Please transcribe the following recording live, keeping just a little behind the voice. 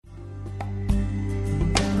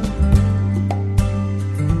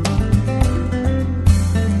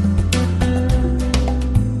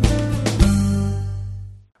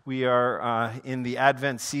are in the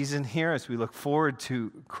Advent season here as we look forward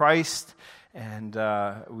to Christ, and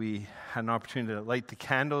we had an opportunity to light the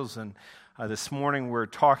candles, and this morning we're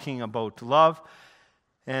talking about love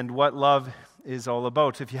and what love is all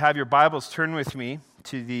about. If you have your Bibles, turn with me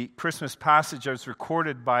to the Christmas passage that was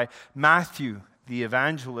recorded by Matthew, the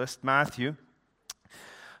evangelist, Matthew,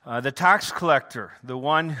 the tax collector, the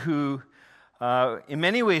one who in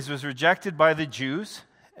many ways was rejected by the Jews,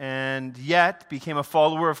 and yet became a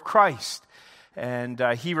follower of Christ. And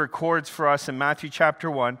he records for us in Matthew chapter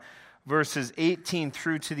 1, verses 18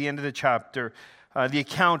 through to the end of the chapter, the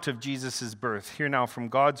account of Jesus' birth. Hear now from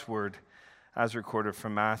God's word as recorded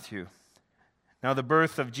from Matthew. Now the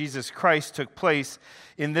birth of Jesus Christ took place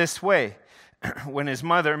in this way. When his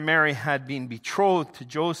mother, Mary, had been betrothed to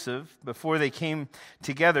Joseph, before they came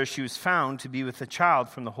together, she was found to be with a child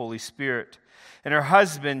from the Holy Spirit. And her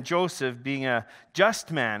husband, Joseph, being a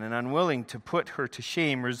just man and unwilling to put her to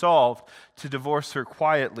shame, resolved to divorce her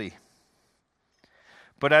quietly.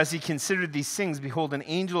 But as he considered these things, behold, an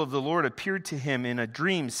angel of the Lord appeared to him in a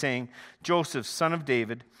dream, saying, Joseph, son of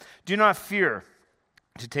David, do not fear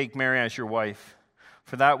to take Mary as your wife,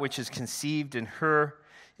 for that which is conceived in her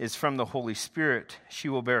is from the Holy Spirit. She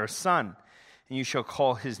will bear a son, and you shall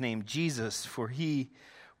call his name Jesus, for he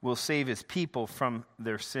will save his people from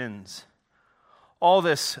their sins. All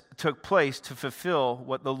this took place to fulfill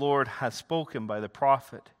what the Lord has spoken by the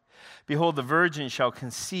prophet. Behold, the virgin shall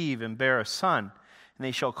conceive and bear a son, and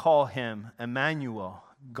they shall call him Emmanuel,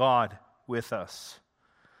 God with us.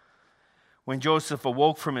 When Joseph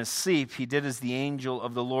awoke from his sleep, he did as the angel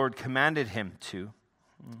of the Lord commanded him to.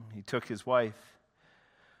 He took his wife,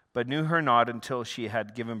 but knew her not until she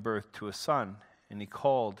had given birth to a son, and he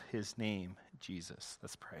called his name Jesus.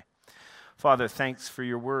 Let's pray. Father, thanks for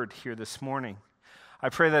your word here this morning. I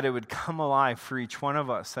pray that it would come alive for each one of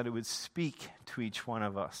us, that it would speak to each one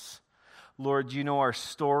of us. Lord, you know our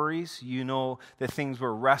stories. You know the things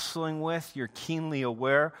we're wrestling with. You're keenly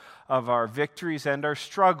aware of our victories and our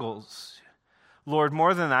struggles. Lord,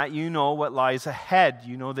 more than that, you know what lies ahead.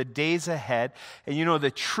 You know the days ahead, and you know the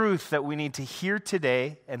truth that we need to hear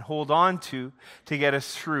today and hold on to get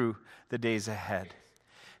us through the days ahead.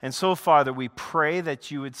 And so, Father, we pray that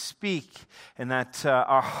you would speak and that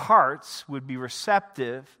our hearts would be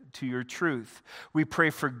receptive to your truth. We pray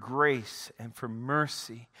for grace and for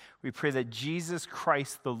mercy. We pray that Jesus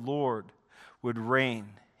Christ the Lord would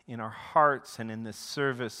reign in our hearts and in this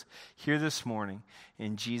service here this morning.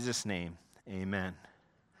 In Jesus' name, amen.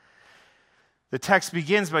 The text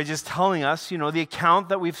begins by just telling us, the account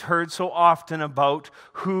that we've heard so often about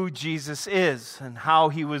who Jesus is and how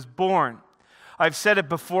he was born. I've said it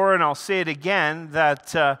before and I'll say it again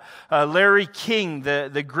that Larry King,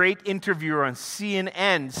 the great interviewer on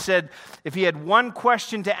CNN, said if he had one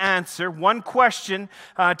question to answer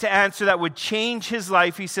that would change his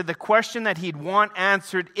life, he said the question that he'd want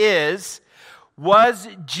answered is, was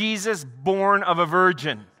Jesus born of a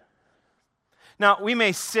virgin? Now, we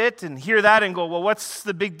may sit and hear that and go, well, what's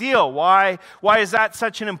the big deal? Why is that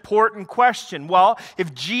such an important question? Well,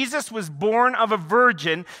 if Jesus was born of a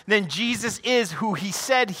virgin, then Jesus is who he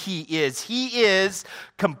said he is. He is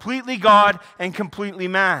completely God and completely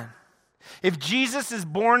man. If Jesus is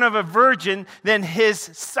born of a virgin, then his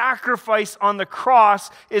sacrifice on the cross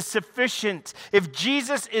is sufficient. If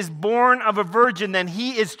Jesus is born of a virgin, then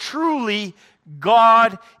he is truly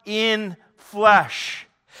God in flesh.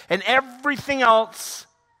 And everything else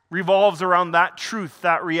revolves around that truth,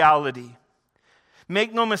 that reality.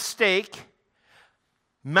 Make no mistake,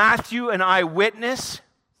 Matthew, an eyewitness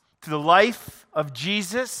to the life of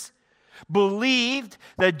Jesus, believed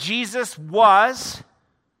that Jesus was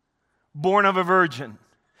born of a virgin.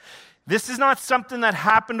 This is not something that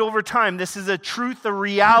happened over time. This is a truth, a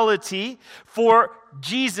reality for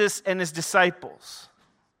Jesus and his disciples.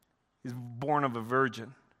 He's born of a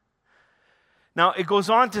virgin. Now, it goes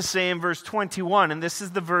on to say in verse 21, and this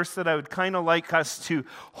is the verse that I would kind of like us to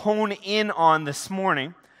hone in on this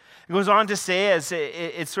morning. It goes on to say, as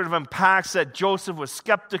it sort of unpacks that Joseph was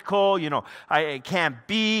skeptical, it can't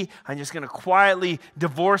be, I'm just going to quietly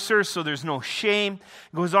divorce her so there's no shame.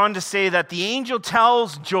 It goes on to say that the angel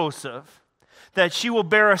tells Joseph that she will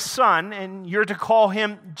bear a son and you're to call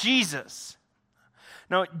him Jesus.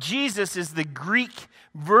 Now, Jesus is the Greek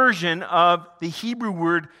version of the Hebrew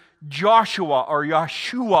word Joshua or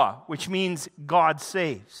Yeshua, which means God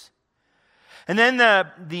saves. And then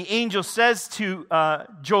the angel says to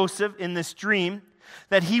Joseph in this dream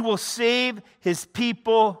that he will save his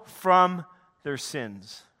people from their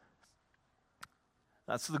sins.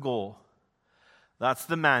 That's the goal. That's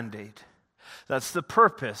the mandate. That's the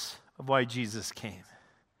purpose of why Jesus came.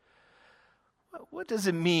 What does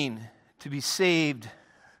it mean to be saved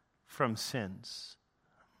from sins?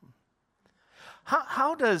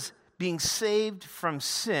 How does being saved from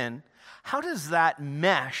sin, how does that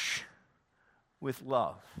mesh with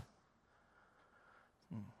love?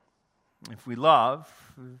 If we love,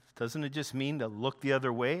 doesn't it just mean to look the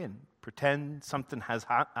other way and pretend something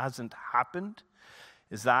hasn't happened?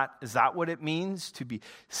 Is that what it means to be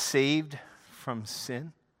saved from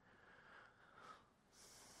sin?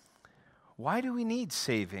 Why do we need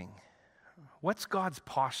saving? What's God's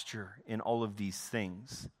posture in all of these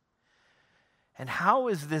things? And how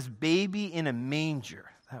is this baby in a manger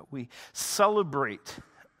that we celebrate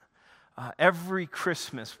every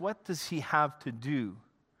Christmas, what does he have to do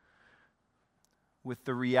with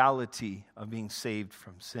the reality of being saved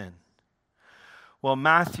from sin? Well,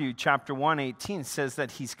 Matthew chapter 1:18 says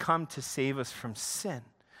that he's come to save us from sin.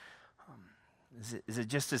 Is it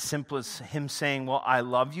just as simple as him saying, well, I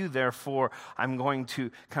love you, therefore I'm going to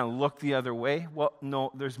kind of look the other way? Well,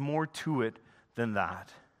 no, there's more to it than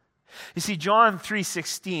that. You see, John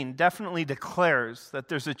 3:16 definitely declares that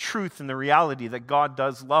there's a truth in the reality that God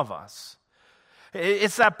does love us.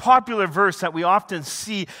 It's that popular verse that we often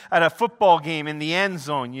see at a football game in the end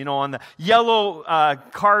zone, on the yellow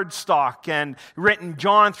cardstock, and written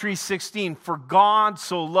John 3:16, for God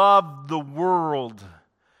so loved the world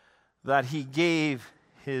that he gave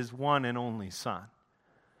his one and only Son.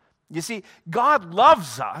 You see, God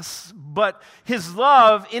loves us, but his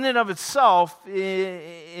love in and of itself,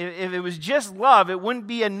 if it was just love, it wouldn't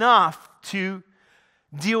be enough to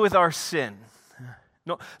deal with our sin.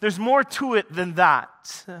 No, there's more to it than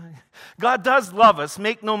that. God does love us,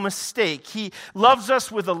 make no mistake. He loves us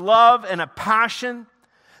with a love and a passion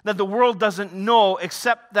that the world doesn't know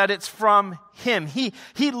except that it's from him. He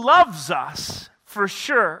loves us for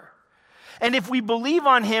sure. And if we believe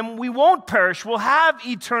on him, we won't perish. We'll have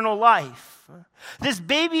eternal life. This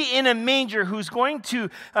baby in a manger who's going to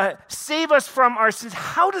save us from our sins,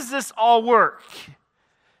 how does this all work?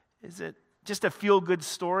 Is it just a feel-good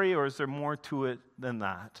story, or is there more to it than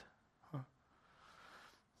that?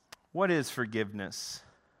 What is forgiveness?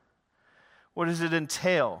 What does it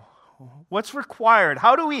entail? What's required?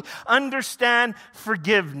 How do we understand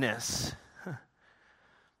forgiveness?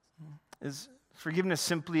 Is forgiveness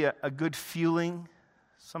simply a good feeling,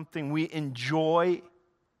 something we enjoy,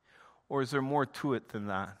 or is there more to it than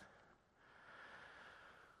that?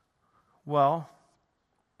 Well,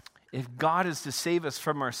 if God is to save us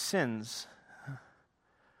from our sins,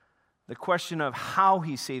 the question of how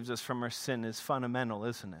he saves us from our sin is fundamental,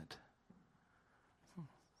 isn't it?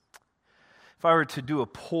 If I were to do a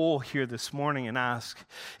poll here this morning and ask,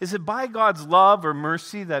 is it by God's love or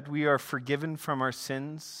mercy that we are forgiven from our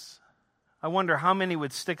sins? I wonder how many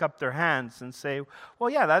would stick up their hands and say, well,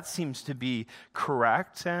 yeah, that seems to be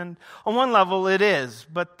correct. And on one level it is,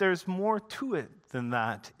 but there's more to it than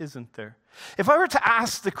that, isn't there? If I were to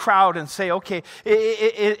ask the crowd and say, okay,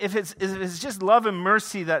 if it's just love and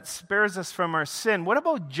mercy that spares us from our sin, what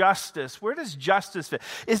about justice? Where does justice fit?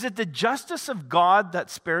 Is it the justice of God that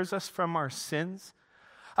spares us from our sins?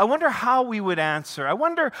 I wonder how we would answer. I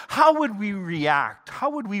wonder how would we react? How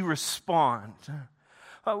would we respond?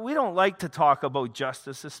 We don't like to talk about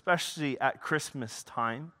justice, especially at Christmas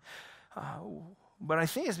time. But I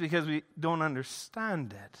think it's because we don't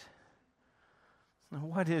understand it.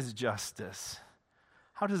 What is justice?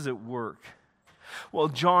 How does it work? Well,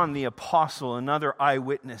 John the Apostle, another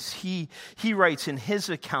eyewitness, he writes in his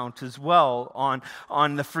account as well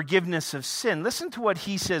on the forgiveness of sin. Listen to what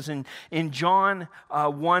he says in John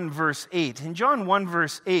 1 verse 8. In John 1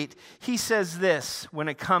 verse 8, he says this when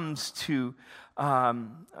it comes to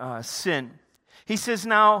sin. He says,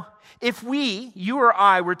 now, if we, you or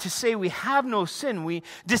I, were to say we have no sin, we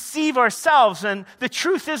deceive ourselves and the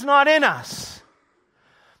truth is not in us.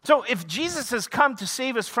 So if Jesus has come to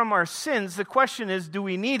save us from our sins, the question is, do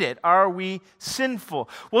we need it? Are we sinful?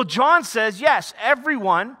 Well, John says, yes,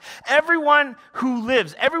 everyone who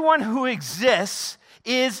lives, everyone who exists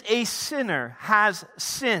is a sinner, has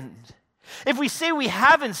sinned. If we say we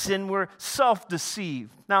haven't sinned, we're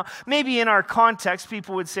self-deceived. Now, maybe in our context,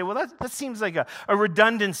 people would say, well, that seems like a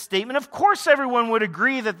redundant statement. Of course, everyone would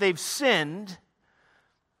agree that they've sinned,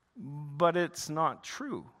 but it's not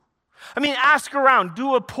true. I mean, ask around,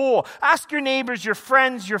 do a poll. Ask your neighbors, your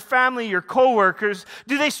friends, your family, your coworkers,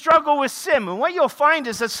 do they struggle with sin? And what you'll find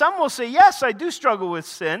is that some will say, yes, I do struggle with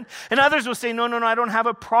sin. And others will say, no, I don't have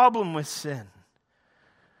a problem with sin.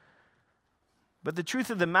 But the truth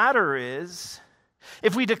of the matter is,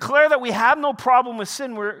 if we declare that we have no problem with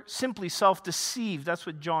sin, we're simply self-deceived. That's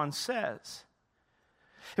what John says.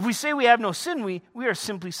 If we say we have no sin, we are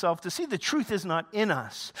simply self-deceived. The truth is not in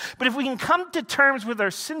us. But if we can come to terms with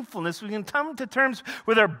our sinfulness, we can come to terms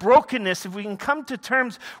with our brokenness, if we can come to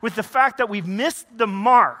terms with the fact that we've missed the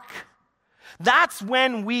mark, that's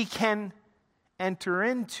when we can enter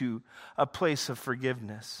into a place of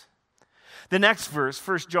forgiveness. The next verse,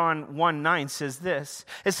 1 John 1:9 says this.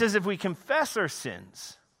 It says, if we confess our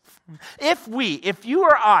sins, if you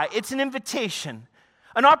or I, it's an invitation,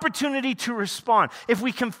 an opportunity to respond. If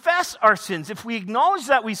we confess our sins, if we acknowledge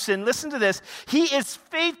that we sin, listen to this, he is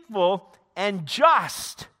faithful and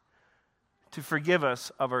just to forgive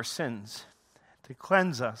us of our sins, to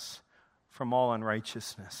cleanse us from all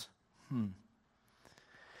unrighteousness.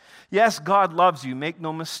 Yes, God loves you, make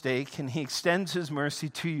no mistake, and he extends his mercy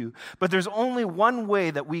to you. But there's only one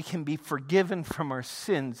way that we can be forgiven from our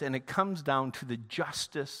sins, and it comes down to the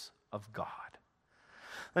justice of God.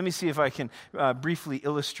 Let me see if I can briefly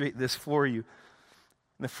illustrate this for you.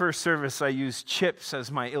 In the first service, I used chips as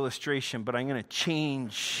my illustration, but I'm going to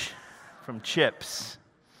change from chips.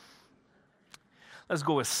 Let's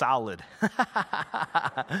go with salad.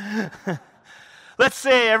 Let's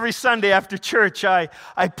say every Sunday after church, I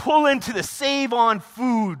pull into the Save On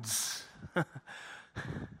Foods. And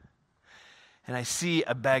I see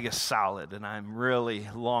a bag of salad, and I'm really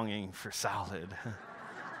longing for salad.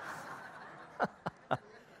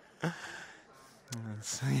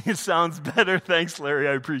 It sounds better. Thanks, Larry.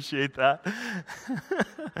 I appreciate that.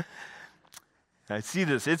 I see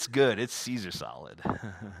this. It's good. It's Caesar salad.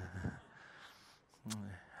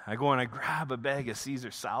 I go and I grab a bag of Caesar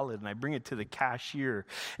salad and I bring it to the cashier.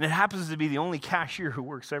 And it happens to be the only cashier who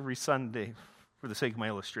works every Sunday, for the sake of my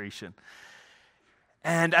illustration.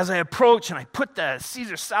 And as I approach and I put the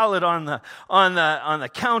Caesar salad on the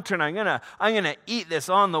counter, and I'm gonna eat this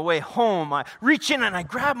on the way home, I reach in and I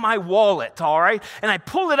grab my wallet, all right, and I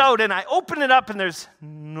pull it out and I open it up and there's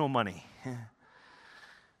no money.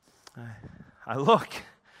 I look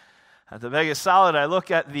at the bag of salad, I look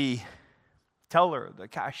at the teller, the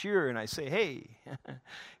cashier, and I say, "Hey,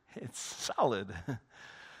 it's salad.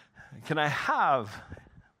 Can I have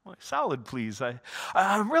my salad, please?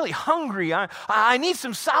 I'm really hungry. I need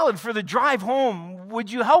some salad for the drive home. Would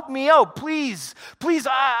you help me out, please? Please,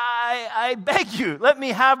 I beg you, let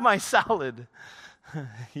me have my salad."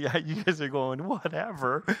 Yeah, you guys are going,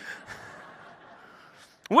 whatever.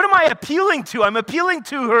 What am I appealing to? I'm appealing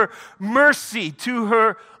to her mercy, to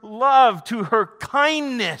her love, to her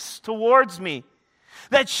kindness towards me.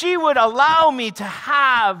 That she would allow me to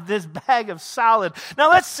have this bag of salad. Now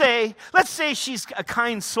let's say she's a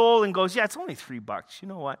kind soul and goes, "Yeah, it's only $3. You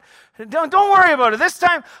know what? Don't worry about it. This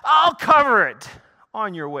time I'll cover it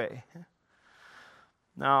on your way."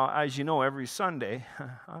 Now, as you know, every Sunday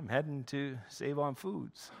I'm heading to Save On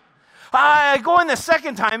Foods. I go in the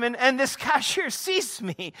second time, and this cashier sees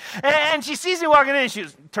me. And she sees me walking in, and she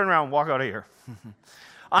goes, "Turn around, walk out of here."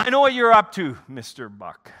 "I know what you're up to, Mr.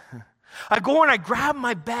 Buck." I go and I grab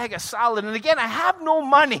my bag of salad, and again, I have no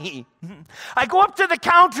money. I go up to the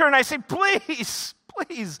counter, and I say, please,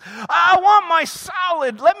 I want my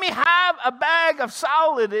salad. Let me have a bag of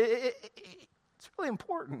salad. It's really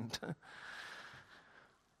important.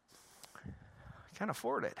 I can't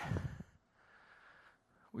afford it.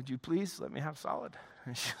 "Would you please let me have salad?"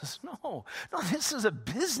 And she goes, no, this is a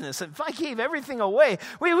business. If I gave everything away,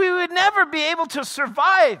 we would never be able to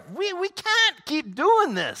survive. We can't keep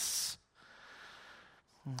doing this.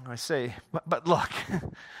 I say, but look,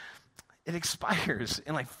 it expires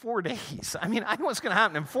in like 4 days. I mean, I know what's going to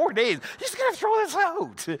happen in 4 days. You're just going to throw this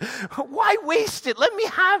out. Why waste it? Let me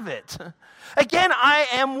have it. Again, I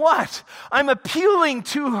am what? I'm appealing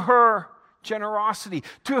to her generosity,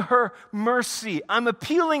 to her mercy. I'm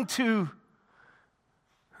appealing to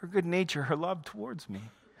her good nature, her love towards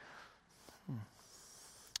me.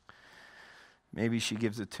 Maybe she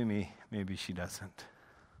gives it to me, maybe she doesn't.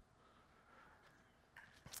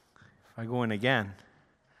 If I go in again,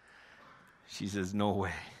 she says, "No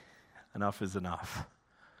way. Enough is enough.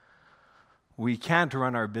 We can't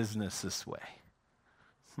run our business this way."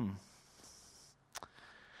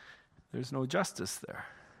 There's no justice there.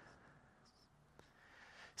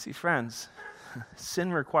 See, friends,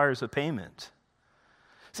 sin requires a payment.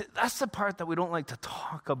 See, that's the part that we don't like to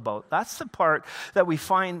talk about. That's the part that we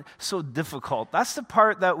find so difficult. That's the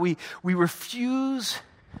part that we refuse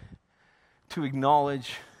to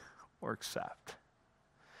acknowledge or accept.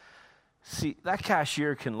 See, that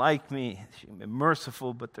cashier can like me, she can be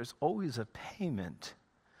merciful, but there's always a payment.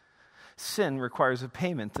 Sin requires a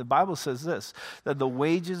payment. The Bible says this, that the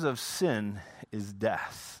wages of sin is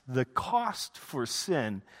death. The cost for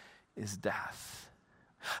sin is death.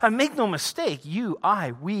 Make no mistake, you,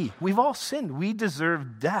 I, we've all sinned. We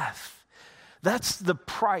deserve death. That's the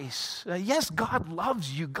price. Yes, God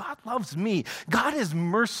loves you. God loves me. God is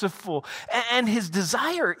merciful. And his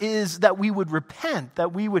desire is that we would repent,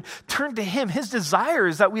 that we would turn to him. His desire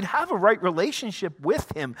is that we'd have a right relationship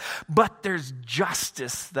with him. But there's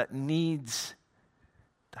justice that needs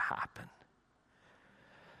to happen.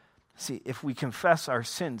 See, if we confess our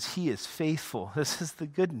sins, he is faithful. This is the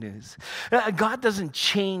good news. God doesn't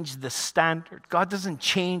change the standard. God doesn't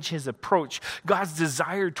change his approach. God's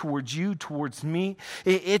desire towards you, towards me,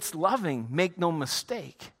 it's loving. Make no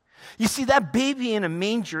mistake. You see, that baby in a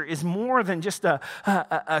manger is more than just a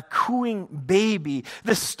cooing baby.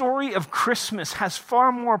 The story of Christmas has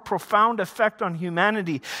far more profound effect on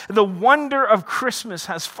humanity. The wonder of Christmas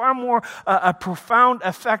has far more a profound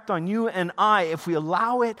effect on you and I if we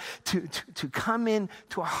allow it to come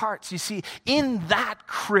into our hearts. You see, in that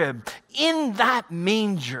crib, in that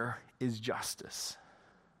manger is justice.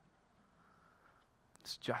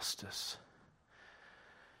 It's justice.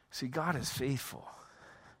 See, God is faithful.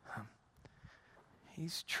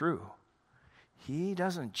 He's true. He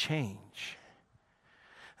doesn't change.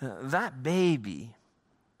 That baby,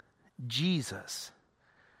 Jesus,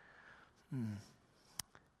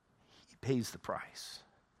 he pays the price.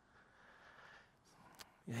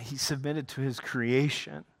 He submitted to his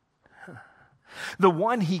creation. The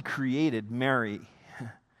one he created, Mary,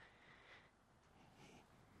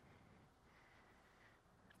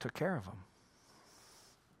 took care of him.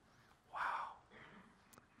 Wow.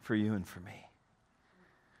 For you and for me.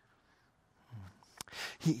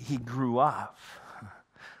 He grew up.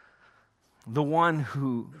 The one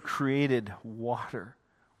who created water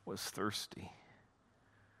was thirsty.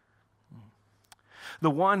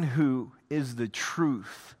 The one who is the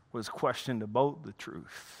truth was questioned about the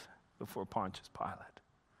truth before Pontius Pilate.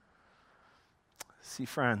 See,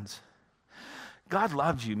 friends, God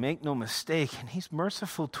loves you, make no mistake, and he's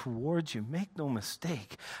merciful towards you, make no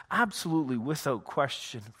mistake. Absolutely, without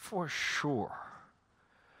question, for sure.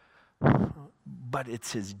 But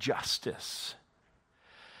it's his justice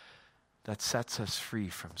that sets us free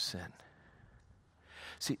from sin.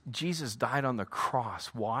 See, Jesus died on the cross.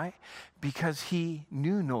 Why? Because he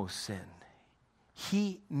knew no sin.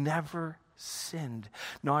 He never sinned.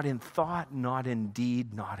 Not in thought, not in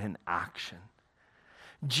deed, not in action.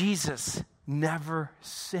 Jesus never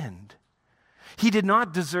sinned. He did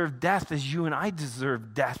not deserve death as you and I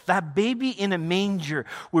deserve death. That baby in a manger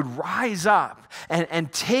would rise up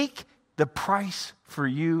and take the price for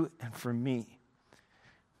you and for me,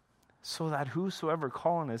 so that whosoever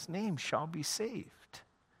call on his name shall be saved.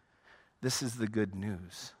 This is the good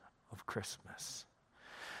news of Christmas.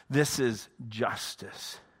 This is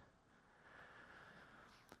justice.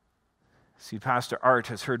 See, Pastor Art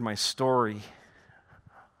has heard my story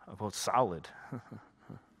about salad.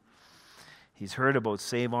 He's heard about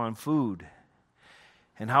Save On Food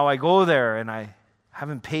and how I go there and I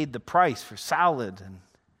haven't paid the price for salad. And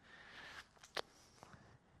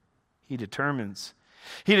he determines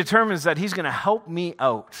that he's going to help me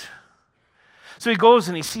out. So he goes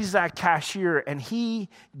and he sees that cashier and he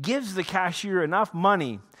gives the cashier enough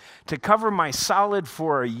money to cover my salad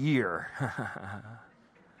for a year.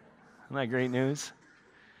 Isn't that great news?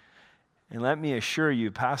 And let me assure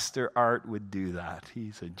you, Pastor Art would do that.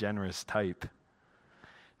 He's a generous type.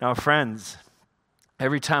 Now, friends,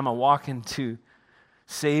 every time I walk into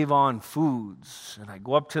Save On Foods and I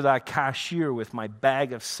go up to that cashier with my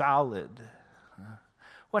bag of salad,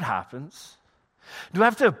 what happens? Do I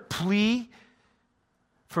have to plea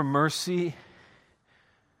for mercy?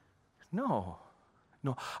 No.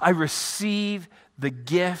 I receive the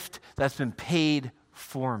gift that's been paid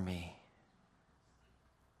for me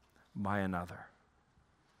by another.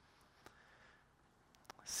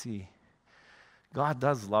 See, God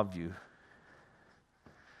does love you.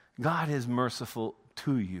 God is merciful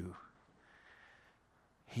to you.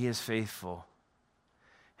 He is faithful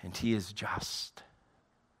and he is just.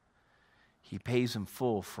 He pays in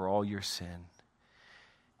full for all your sin.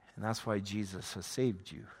 And that's why Jesus has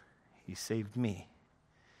saved you. He saved me.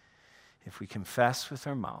 If we confess with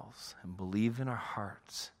our mouths and believe in our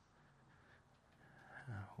hearts,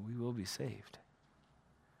 we will be saved.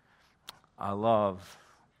 I love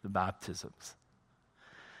the baptisms.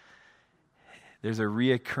 There's a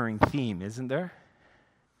reoccurring theme, isn't there?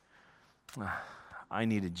 I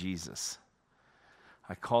needed Jesus.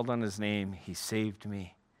 I called on his name. He saved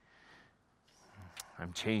me.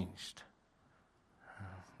 I'm changed.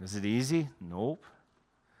 Is it easy? Nope.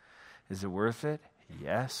 Is it worth it?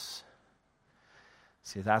 Yes.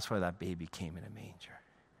 See, that's why that baby came in a manger,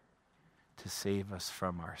 to save us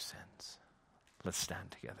from our sins. Let's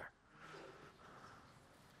stand together.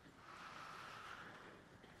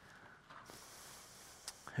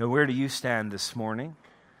 And where do you stand this morning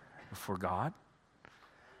before God?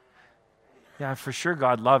 Yeah, for sure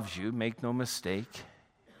God loves you, make no mistake.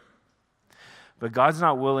 But God's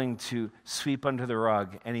not willing to sweep under the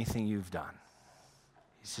rug anything you've done.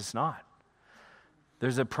 He's just not.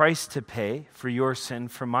 There's a price to pay for your sin,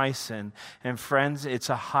 for my sin. And friends, it's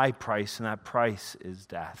a high price, and that price is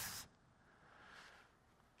death.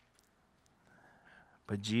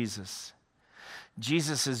 But Jesus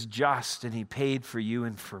is just, and he paid for you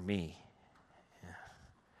and for me. Yeah.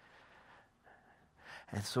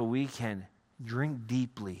 And so we can drink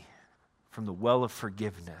deeply from the well of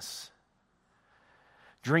forgiveness.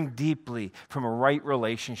 Drink deeply from a right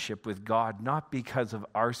relationship with God, not because of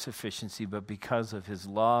our sufficiency, but because of his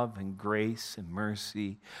love and grace and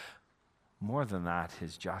mercy. More than that,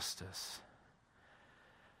 his justice.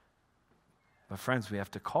 But friends, we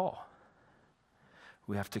have to call.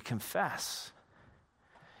 We have to confess.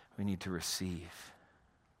 We need to receive.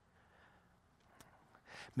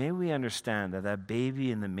 May we understand that that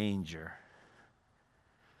baby in the manger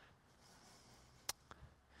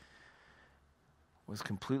was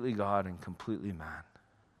completely God and completely man,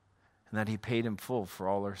 and that he paid in full for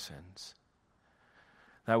all our sins,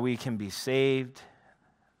 that we can be saved,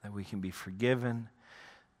 that we can be forgiven,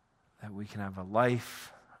 that we can have a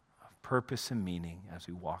life of purpose and meaning as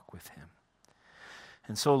we walk with him.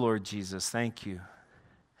 And so, Lord Jesus, thank you.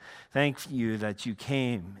 Thank you that you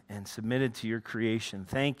came and submitted to your creation.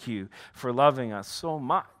 Thank you for loving us so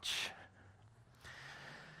much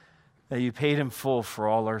that you paid in full for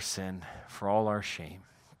all our sin, for all our shame.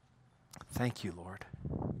 Thank you, Lord.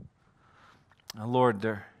 Now, Lord,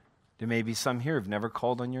 there may be some here who've never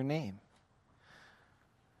called on your name,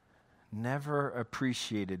 never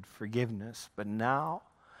appreciated forgiveness, but now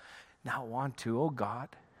want to. Oh God,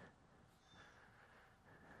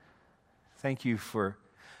 thank you for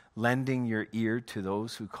lending your ear to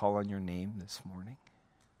those who call on your name this morning.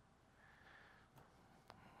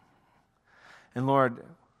 And Lord,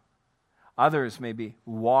 others may be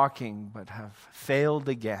walking but have failed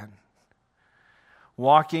again.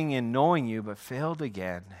 Walking and knowing you but failed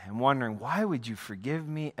again and wondering, why would you forgive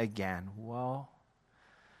me again? Well,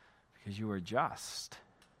 because you are just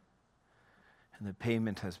and the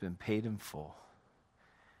payment has been paid in full.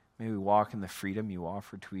 May we walk in the freedom you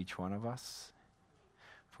offer to each one of us.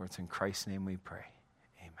 For it's in Christ's name we pray.